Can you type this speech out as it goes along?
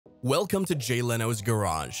Welcome to Jay Leno's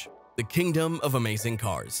Garage, the kingdom of amazing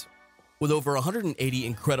cars. With over 180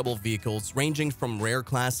 incredible vehicles ranging from rare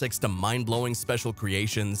classics to mind-blowing special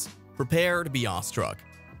creations, prepare to be awestruck.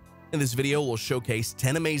 In this video, we'll showcase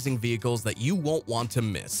 10 amazing vehicles that you won't want to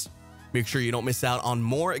miss. Make sure you don't miss out on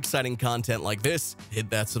more exciting content like this.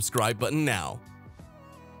 Hit that subscribe button now.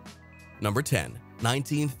 Number 10.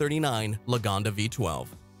 1939 Lagonda V12.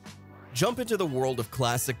 Jump into the world of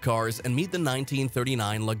classic cars and meet the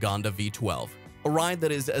 1939 Lagonda V12, a ride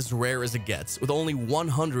that is as rare as it gets, with only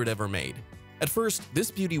 100 ever made. At first,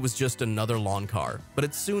 this beauty was just another lawn car, but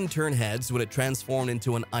it soon turned heads when it transformed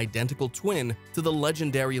into an identical twin to the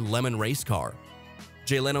legendary Lemon race car.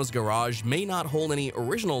 Jay Leno's garage may not hold any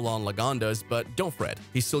original lawn Lagondas, but don't fret,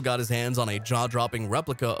 he's still got his hands on a jaw-dropping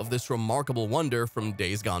replica of this remarkable wonder from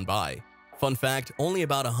days gone by. Fun fact, only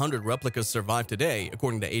about 100 replicas survive today,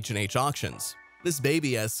 according to H&H Auctions. This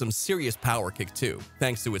baby has some serious power kick too,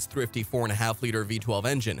 thanks to its thrifty 4.5-liter V12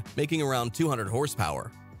 engine, making around 200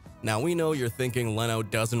 horsepower. Now we know you're thinking Leno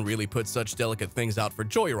doesn't really put such delicate things out for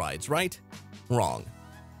joyrides, right? Wrong.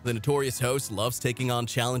 The notorious host loves taking on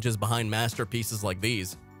challenges behind masterpieces like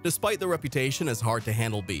these, despite their reputation as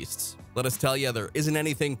hard-to-handle beasts. Let us tell you, there isn't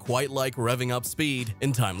anything quite like revving up speed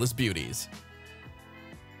in timeless beauties.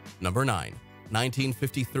 Number 9.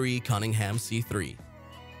 1953 Cunningham C3.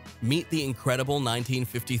 Meet the incredible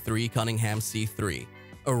 1953 Cunningham C3,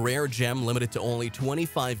 a rare gem limited to only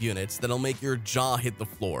 25 units that'll make your jaw hit the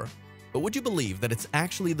floor. But would you believe that it's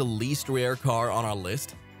actually the least rare car on our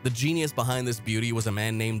list? The genius behind this beauty was a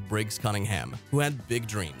man named Briggs Cunningham, who had big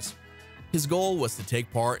dreams. His goal was to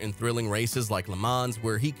take part in thrilling races like Le Mans,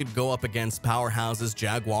 where he could go up against powerhouses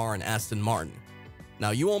Jaguar and Aston Martin. Now,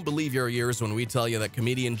 you won't believe your ears when we tell you that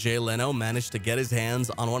comedian Jay Leno managed to get his hands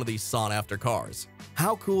on one of these sought-after cars.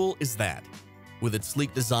 How cool is that? With its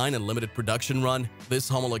sleek design and limited production run, this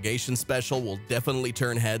homologation special will definitely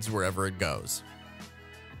turn heads wherever it goes.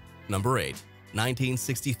 Number 8.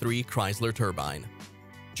 1963 Chrysler Turbine.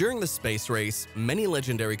 During the space race, many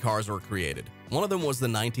legendary cars were created. One of them was the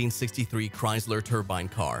 1963 Chrysler Turbine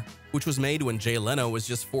car, which was made when Jay Leno was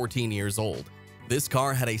just 14 years old. This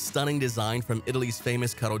car had a stunning design from Italy's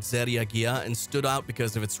famous Carrozzeria Ghia and stood out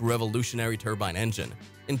because of its revolutionary turbine engine.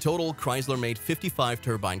 In total, Chrysler made 55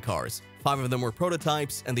 turbine cars. 5 of them were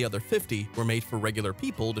prototypes, and the other 50 were made for regular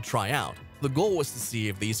people to try out. The goal was to see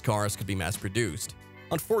if these cars could be mass-produced.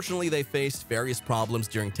 Unfortunately, they faced various problems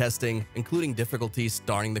during testing, including difficulties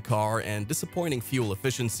starting the car and disappointing fuel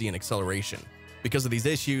efficiency and acceleration. Because of these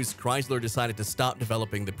issues, Chrysler decided to stop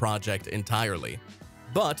developing the project entirely.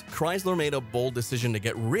 But Chrysler made a bold decision to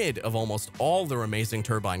get rid of almost all their amazing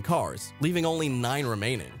turbine cars, leaving only 9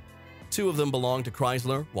 remaining. 2 of them belong to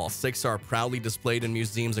Chrysler, while 6 are proudly displayed in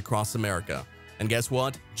museums across America. And guess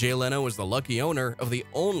what? Jay Leno is the lucky owner of the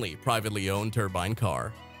only privately owned turbine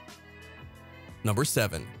car. Number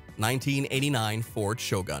 7. 1989 Ford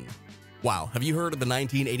Shogun. Wow, have you heard of the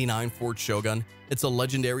 1989 Ford Shogun? It's a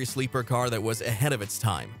legendary sleeper car that was ahead of its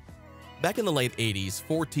time. Back in the late 80s,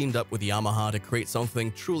 Ford teamed up with Yamaha to create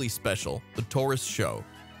something truly special, the Taurus SHO.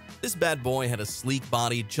 This bad boy had a sleek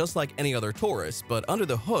body just like any other Taurus, but under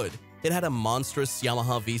the hood, it had a monstrous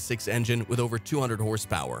Yamaha V6 engine with over 200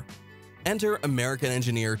 horsepower. Enter American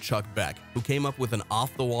engineer Chuck Beck, who came up with an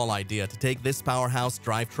off-the-wall idea to take this powerhouse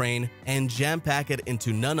drivetrain and jam-pack it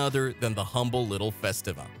into none other than the humble little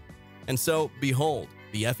Festiva. And so, behold,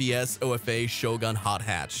 the FES OFA Shogun Hot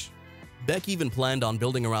Hatch. Beck even planned on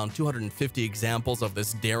building around 250 examples of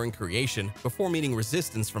this daring creation before meeting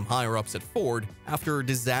resistance from higher-ups at Ford after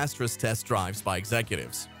disastrous test drives by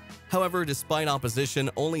executives. However, despite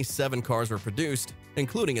opposition, only 7 cars were produced,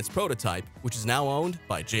 including its prototype, which is now owned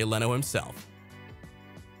by Jay Leno himself.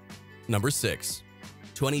 Number 6.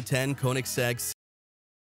 2010 Koenigsegg.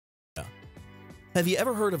 Have you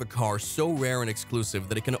ever heard of a car so rare and exclusive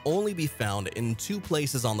that it can only be found in 2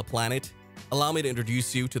 places on the planet? Allow me to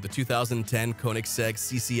introduce you to the 2010 Koenigsegg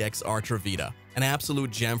CCXR Trevita, an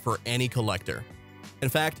absolute gem for any collector. In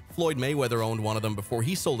fact, Floyd Mayweather owned one of them before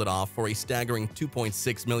he sold it off for a staggering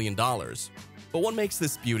 $2.6 million. But what makes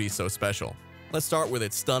this beauty so special? Let's start with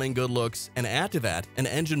its stunning good looks and add to that an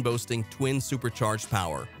engine boasting twin supercharged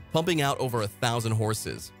power, pumping out over 1,000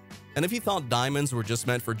 horses. And if you thought diamonds were just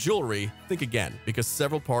meant for jewelry, think again, because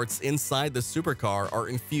several parts inside the supercar are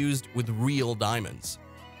infused with real diamonds.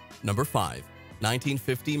 Number 5.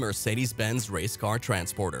 1950 Mercedes-Benz Racecar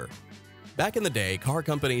Transporter. Back in the day, car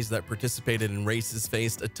companies that participated in races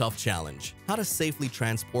faced a tough challenge: how to safely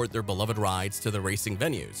transport their beloved rides to the racing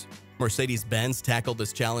venues. Mercedes-Benz tackled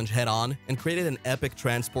this challenge head-on and created an epic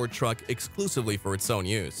transport truck exclusively for its own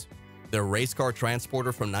use. Their Racecar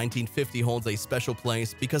transporter from 1950 holds a special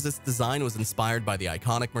place because its design was inspired by the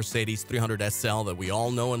iconic Mercedes 300 SL that we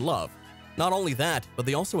all know and love. Not only that, but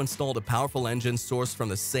they also installed a powerful engine sourced from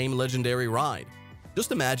the same legendary ride.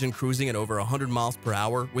 Just imagine cruising at over 100 miles per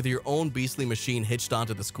hour with your own beastly machine hitched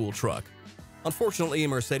onto the school truck. Unfortunately,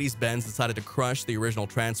 Mercedes-Benz decided to crush the original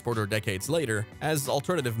transporter decades later as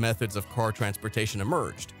alternative methods of car transportation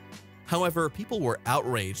emerged. However, people were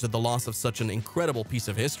outraged at the loss of such an incredible piece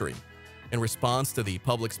of history. In response to the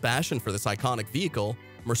public's passion for this iconic vehicle,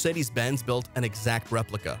 Mercedes-Benz built an exact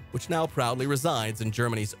replica, which now proudly resides in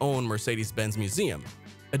Germany's own Mercedes-Benz Museum.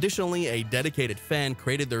 Additionally, a dedicated fan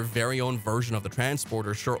created their very own version of the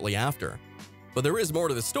transporter shortly after. But there is more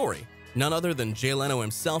to the story. None other than Jay Leno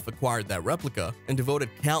himself acquired that replica and devoted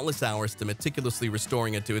countless hours to meticulously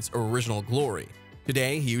restoring it to its original glory.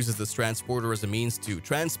 Today, he uses this transporter as a means to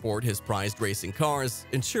transport his prized racing cars,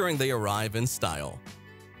 ensuring they arrive in style.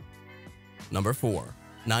 Number 4.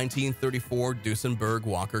 1934 Duesenberg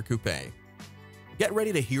Walker Coupe. Get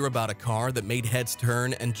ready to hear about a car that made heads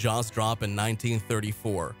turn and jaws drop in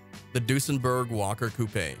 1934, the Duesenberg Walker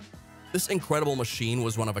Coupe. This incredible machine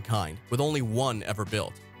was one of a kind, with only one ever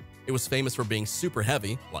built. It was famous for being super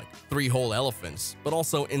heavy, like 3 whole elephants, but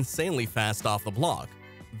also insanely fast off the block.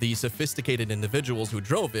 The sophisticated individuals who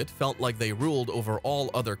drove it felt like they ruled over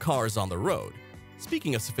all other cars on the road.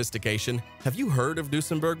 Speaking of sophistication, have you heard of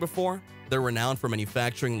Duesenberg before? They're renowned for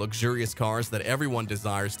manufacturing luxurious cars that everyone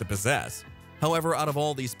desires to possess. However, out of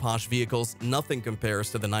all these posh vehicles, nothing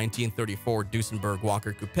compares to the 1934 Duesenberg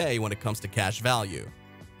Walker Coupe when it comes to cash value.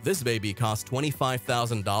 This baby cost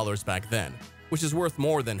 $25,000 back then, which is worth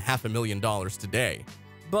more than $500,000 today.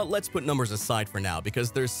 But let's put numbers aside for now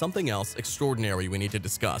because there's something else extraordinary we need to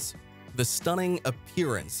discuss: the stunning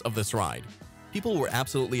appearance of this ride. People were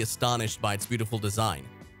absolutely astonished by its beautiful design.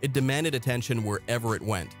 It demanded attention wherever it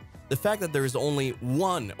went. The fact that there is only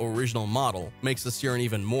one original model makes us yearn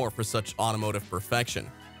even more for such automotive perfection.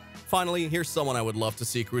 Finally, here's someone I would love to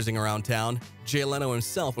see cruising around town. Jay Leno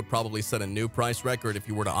himself would probably set a new price record if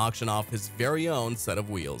he were to auction off his very own set of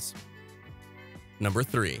wheels. Number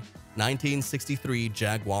 3. 1963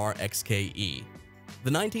 Jaguar XKE. The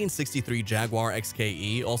 1963 Jaguar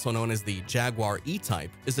XKE, also known as the Jaguar E-Type,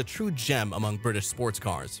 is a true gem among British sports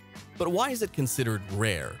cars. But why is it considered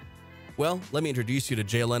rare? Well, let me introduce you to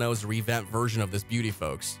Jay Leno's revamped version of this beauty,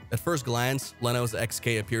 folks. At first glance, Leno's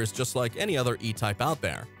XK appears just like any other E-Type out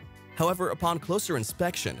there. However, upon closer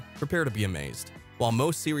inspection, prepare to be amazed. While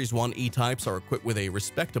most Series 1 E-Types are equipped with a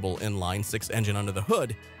respectable inline-6 engine under the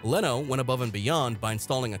hood, Leno went above and beyond by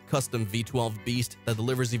installing a custom V12 beast that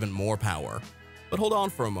delivers even more power. But hold on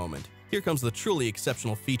for a moment. Here comes the truly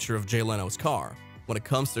exceptional feature of Jay Leno's car. When it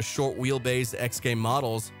comes to short wheelbase XK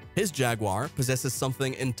models, his Jaguar possesses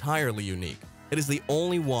something entirely unique. It is the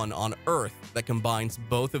only one on Earth that combines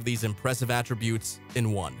both of these impressive attributes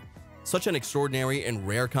in one. Such an extraordinary and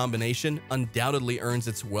rare combination undoubtedly earns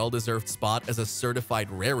its well-deserved spot as a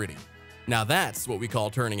certified rarity. Now that's what we call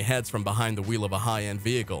turning heads from behind the wheel of a high-end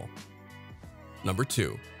vehicle. Number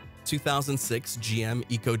 2. 2006 GM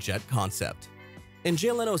EcoJet Concept. In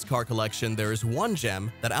Jay Leno's car collection, there is one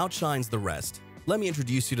gem that outshines the rest. Let me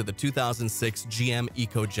introduce you to the 2006 GM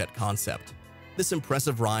EcoJet Concept. This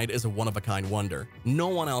impressive ride is a one-of-a-kind wonder. No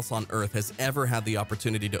one else on Earth has ever had the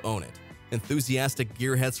opportunity to own it. Enthusiastic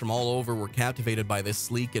gearheads from all over were captivated by this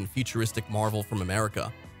sleek and futuristic marvel from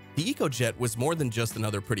America. The EcoJet was more than just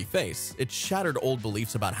another pretty face. It shattered old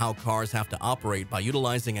beliefs about how cars have to operate by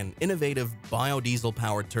utilizing an innovative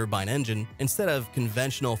biodiesel-powered turbine engine instead of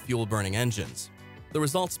conventional fuel-burning engines. The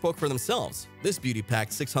results spoke for themselves. This beauty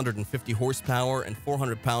packed 650 horsepower and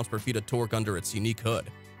 400 pounds-per-feet of torque under its unique hood.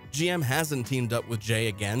 GM hasn't teamed up with Jay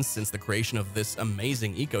again since the creation of this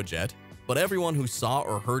amazing EcoJet, but everyone who saw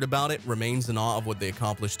or heard about it remains in awe of what they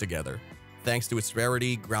accomplished together. Thanks to its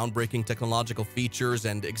rarity, groundbreaking technological features,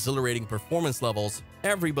 and exhilarating performance levels,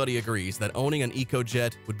 everybody agrees that owning an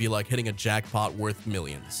EcoJet would be like hitting a jackpot worth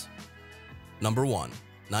millions. Number 1.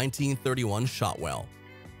 1931 Shotwell.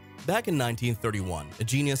 Back in 1931, a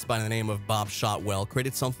genius by the name of Bob Shotwell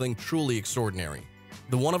created something truly extraordinary: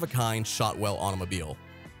 the one-of-a-kind Shotwell automobile.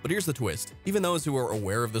 But here's the twist: even those who were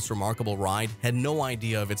aware of this remarkable ride had no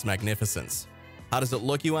idea of its magnificence. How does it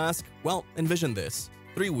look, you ask? Well, envision this: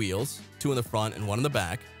 3 wheels, 2 in the front and 1 in the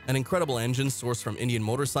back, an incredible engine sourced from Indian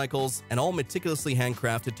motorcycles, and all meticulously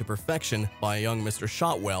handcrafted to perfection by a young Mr.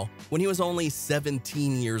 Shotwell when he was only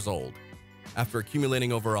 17 years old. After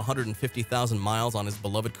accumulating over 150,000 miles on his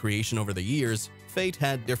beloved creation over the years, fate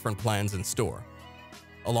had different plans in store.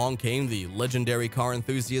 Along came the legendary car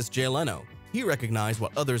enthusiast Jay Leno. He recognized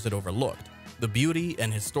what others had overlooked: the beauty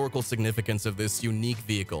and historical significance of this unique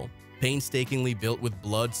vehicle. painstakingly built with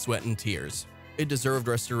blood, sweat, and tears. It deserved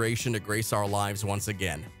restoration to grace our lives once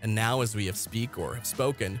again, and now as we have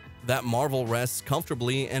spoken, that marvel rests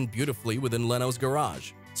comfortably and beautifully within Leno's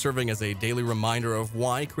garage, serving as a daily reminder of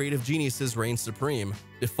why creative geniuses reign supreme,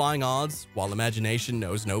 defying odds while imagination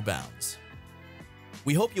knows no bounds.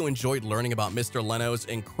 We hope you enjoyed learning about Mr. Leno's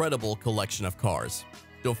incredible collection of cars.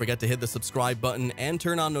 Don't forget to hit the subscribe button and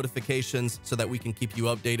turn on notifications so that we can keep you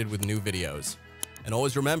updated with new videos. And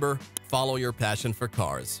always remember, follow your passion for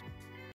cars.